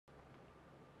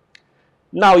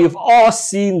Now, you've all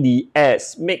seen the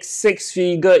ads. Make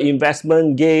six-figure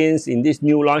investment gains in this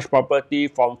new launch property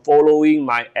from following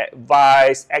my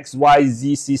advice,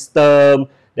 XYZ system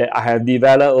that I have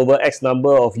developed over X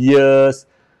number of years.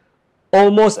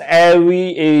 Almost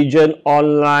every agent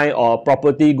online or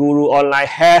property guru online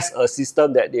has a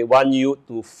system that they want you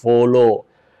to follow.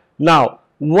 Now,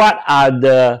 what are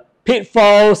the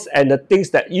pitfalls and the things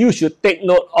that you should take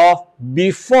note of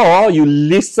before you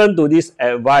listen to this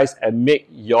advice and make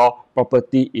your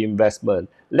property investment?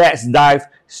 Let's dive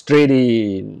straight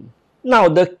in. Now,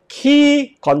 the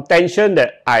key contention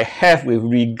that I have with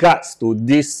regards to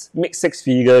this make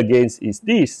six-figure gains is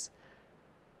this.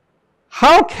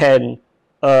 How can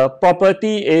a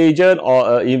property agent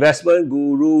or an investment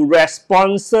guru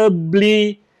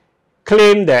responsibly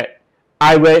claim that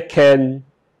I can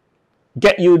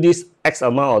get you this X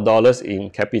amount of dollars in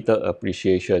capital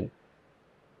appreciation?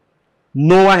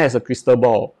 No one has a crystal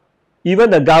ball. Even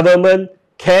the government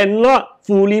cannot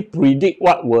fully predict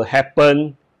what will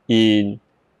happen in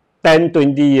 10,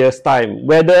 20 years time.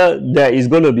 Whether there is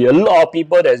going to be a lot of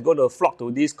people that's going to flock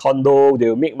to this condo, they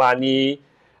will make money.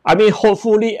 I mean,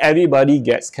 hopefully everybody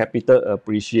gets capital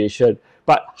appreciation.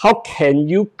 But how can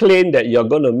you claim that you're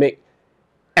going to make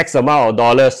X amount of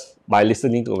dollars by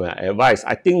listening to my advice?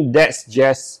 I think that's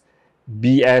just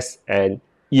BS and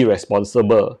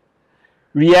irresponsible.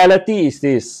 Reality is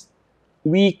this.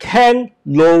 We can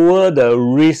lower the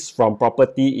risk from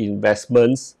property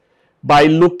investments by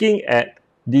looking at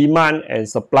demand and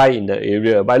supply in the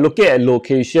area, by looking at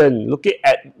location, looking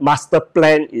at master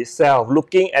plan itself,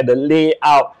 looking at the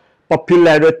layout,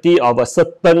 popularity of a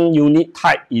certain unit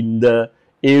type in the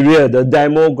area, the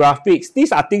demographics.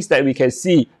 These are things that we can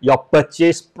see, your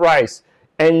purchase price,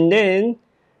 and then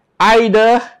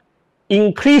either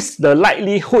increase the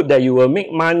likelihood that you will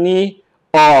make money,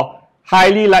 or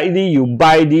highly likely you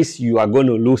buy this, you are going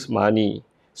to lose money.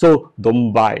 So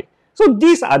don't buy. So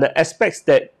these are the aspects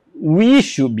that we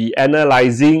should be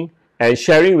analyzing and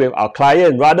sharing with our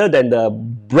client, rather than the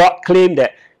broad claim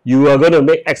that you are going to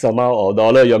make X amount of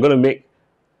dollar, you're going to make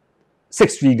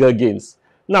six-figure gains.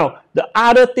 Now, the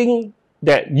other thing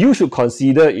that you should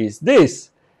consider is this.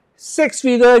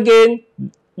 Six-figure gain,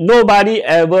 nobody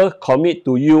ever commit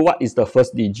to you what is the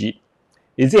first digit.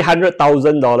 Is it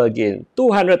 $100,000 gain,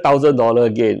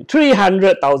 $200,000 gain,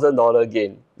 $300,000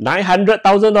 gain,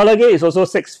 $900,000 gain is also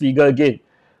six-figure gain.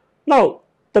 Now,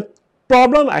 the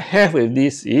problem I have with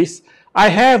this is I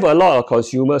have a lot of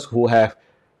consumers who have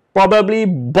probably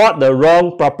bought the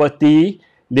wrong property.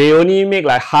 They only make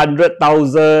like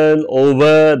 100,000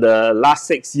 over the last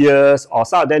 6 years, or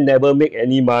some of them never make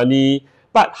any money.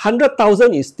 But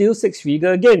 100,000 is still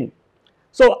six-figure gain.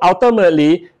 So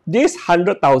ultimately, this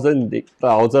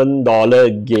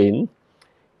 $100,000 gain,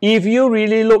 if you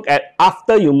really look at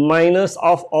after you minus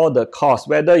off all the costs,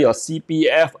 whether your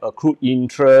CPF accrued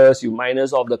interest, you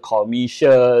minus off the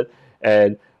commission,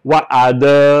 and what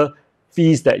other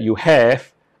fees that you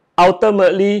have,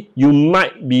 ultimately you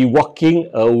might be walking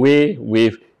away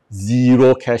with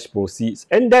zero cash proceeds.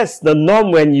 And that's the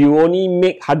norm when you only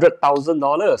make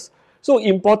 $100,000. So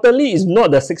importantly is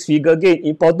not the six-figure gain.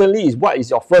 Importantly is what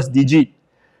is your first digit.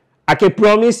 I can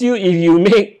promise you, if you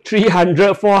make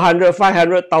 $300,000,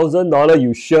 $400,000, $500,000,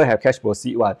 you sure have cash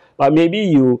proceed one. But maybe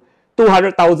you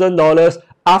 $200,000,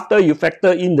 after you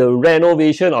factor in the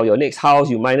renovation of your next house,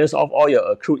 you minus off all your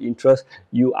accrued interest,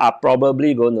 you are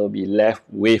probably going to be left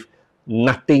with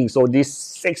nothing. So this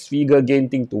six-figure gain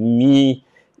thing, to me,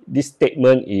 this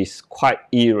statement is quite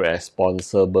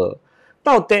irresponsible.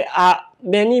 Now, there are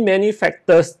many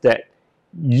factors that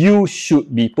you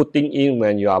should be putting in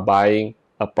when you are buying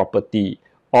a property,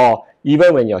 or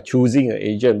even when you're choosing an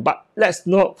agent. But let's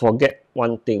not forget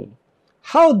one thing.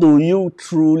 How do you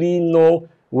truly know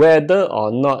whether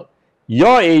or not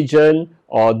your agent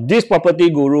or this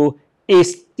property guru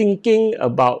is thinking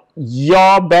about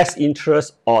your best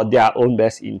interest or their own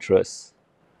best interest?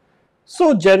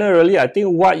 So generally, I think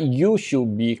what you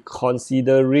should be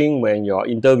considering when you're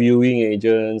interviewing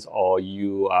agents or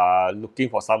you are looking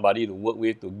for somebody to work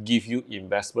with to give you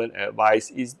investment advice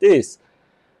is this.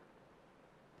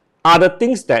 Are the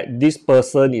things that this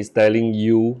person is telling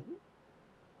you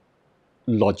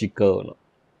logical or not?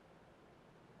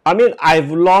 I mean,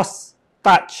 I've lost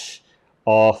touch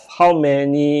of how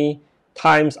many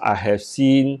times I have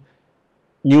seen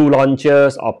new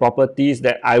launches or properties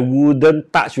that I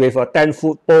wouldn't touch with a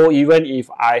 10-foot pole. Even if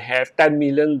I have $10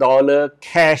 million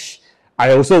cash,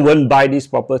 I also won't buy these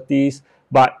properties.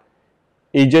 But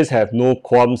agents have no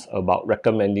qualms about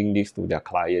recommending this to their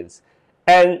clients.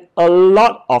 And a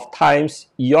lot of times,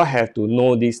 you have to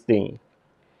know this thing.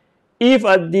 If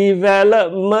a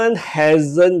development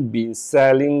hasn't been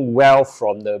selling well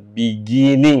from the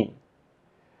beginning,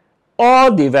 all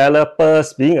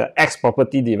developers, being an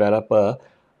ex-property developer,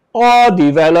 all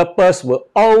developers will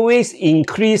always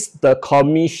increase the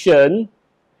commission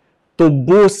to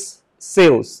boost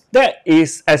sales. That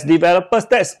is, as developers,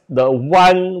 that's the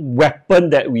one weapon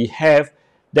that we have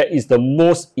that is the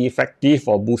most effective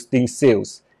for boosting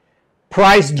sales.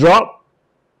 Price drop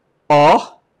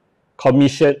or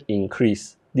commission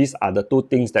increase. These are the two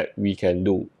things that we can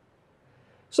do.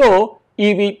 So,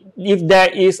 if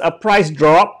there is a price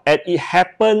drop, and it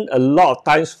happened a lot of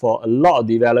times for a lot of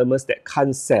developments that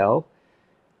can't sell,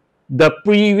 the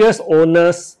previous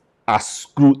owners are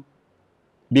screwed.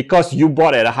 Because you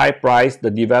bought at a high price,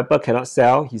 the developer cannot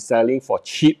sell, he's selling for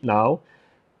cheap now.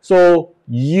 So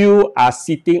you are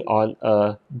sitting on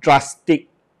a drastic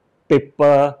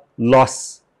paper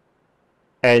loss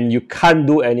and you can't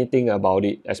do anything about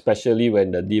it, especially when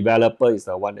the developer is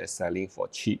the one that's selling for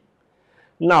cheap.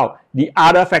 Now, the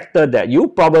other factor that you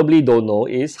probably don't know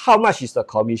is how much is the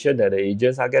commission that the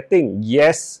agents are getting.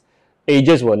 Yes,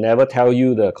 agents will never tell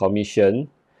you the commission,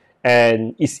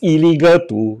 and it's illegal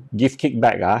to give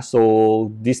kickback.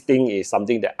 So this thing is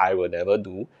something that I will never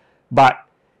do. But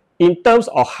in terms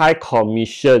of high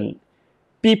commission,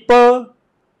 people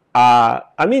are,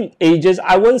 agents,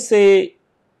 I won't say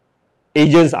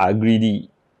agents are greedy.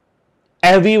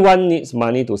 Everyone needs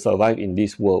money to survive in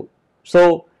this world.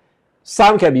 So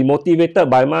some can be motivated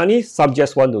by money, some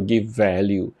just want to give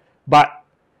value. But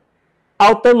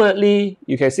ultimately,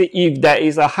 you can say if there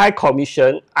is a high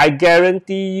commission, I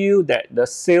guarantee you that the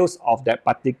sales of that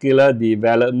particular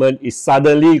development is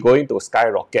suddenly going to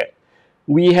skyrocket.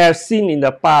 We have seen in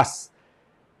the past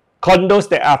condos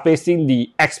that are facing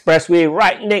the expressway,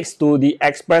 right next to the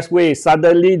expressway,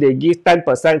 suddenly they give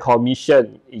 10%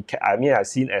 commission. I've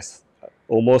seen as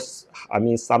almost,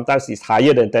 sometimes it's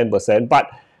higher than 10%,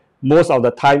 but most of the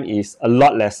time is a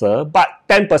lot lesser. But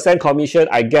 10% commission,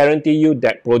 I guarantee you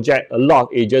that project, a lot of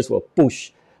agents will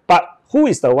push. But who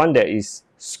is the one that is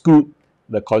screwed?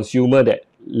 The consumer that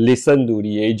listen to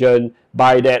the agent,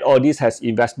 buy that, oh, this has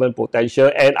investment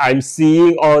potential. And I'm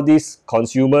seeing all these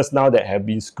consumers now that have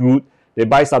been screwed. They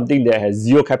buy something that has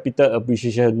zero capital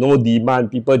appreciation, no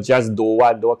demand. People just don't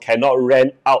want, cannot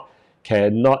rent out,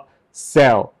 cannot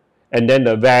sell. And then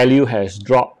the value has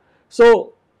dropped.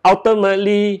 So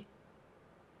ultimately,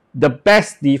 the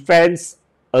best defense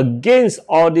against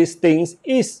all these things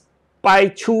is by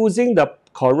choosing the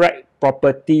correct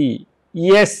property.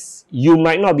 Yes, you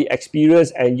might not be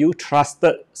experienced and you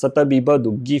trusted certain people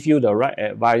to give you the right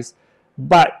advice,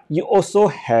 but you also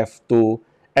have to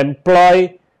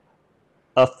employ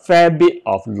a fair bit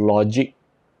of logic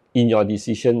in your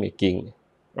decision making,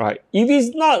 right? If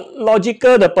it's not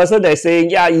logical, the person that's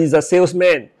saying, yeah, he's a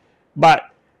salesman, but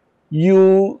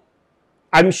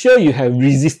I'm sure you have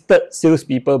resisted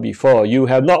salespeople before. You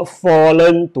have not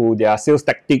fallen to their sales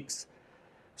tactics.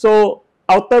 So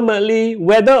ultimately,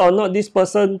 whether or not this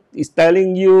person is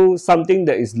telling you something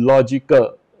that is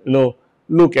logical,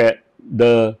 look at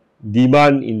the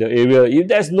demand in the area. If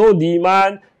there's no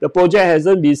demand, the project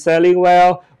hasn't been selling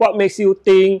well, what makes you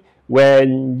think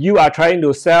when you are trying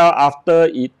to sell after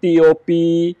it TOP,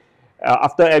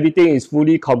 after everything is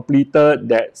fully completed,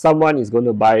 that someone is going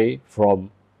to buy from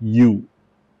you?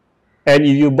 And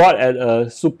if you bought at a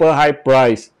super high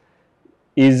price,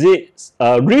 is it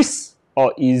a risk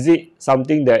or is it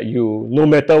something that you, no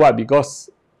matter what, because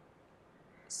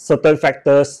certain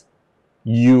factors,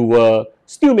 you will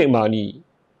still make money?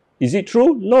 Is it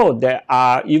true? No, there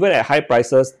are, even at high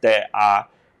prices, there are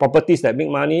properties that make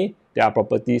money, there are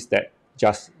properties that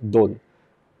just don't.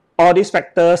 All these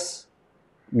factors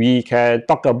we can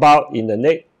talk about in the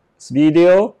next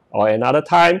video or another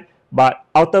time, but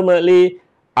ultimately,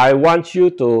 I want you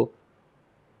to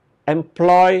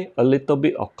employ a little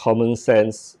bit of common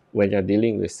sense when you're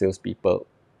dealing with salespeople.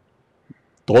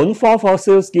 Don't fall for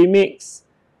sales gimmicks.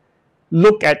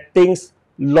 Look at things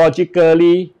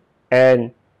logically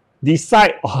and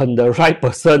decide on the right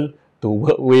person to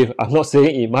work with. I'm not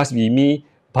saying it must be me,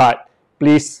 but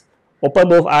please open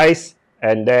both eyes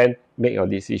and then make your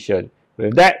decision.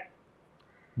 With that,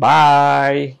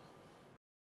 bye.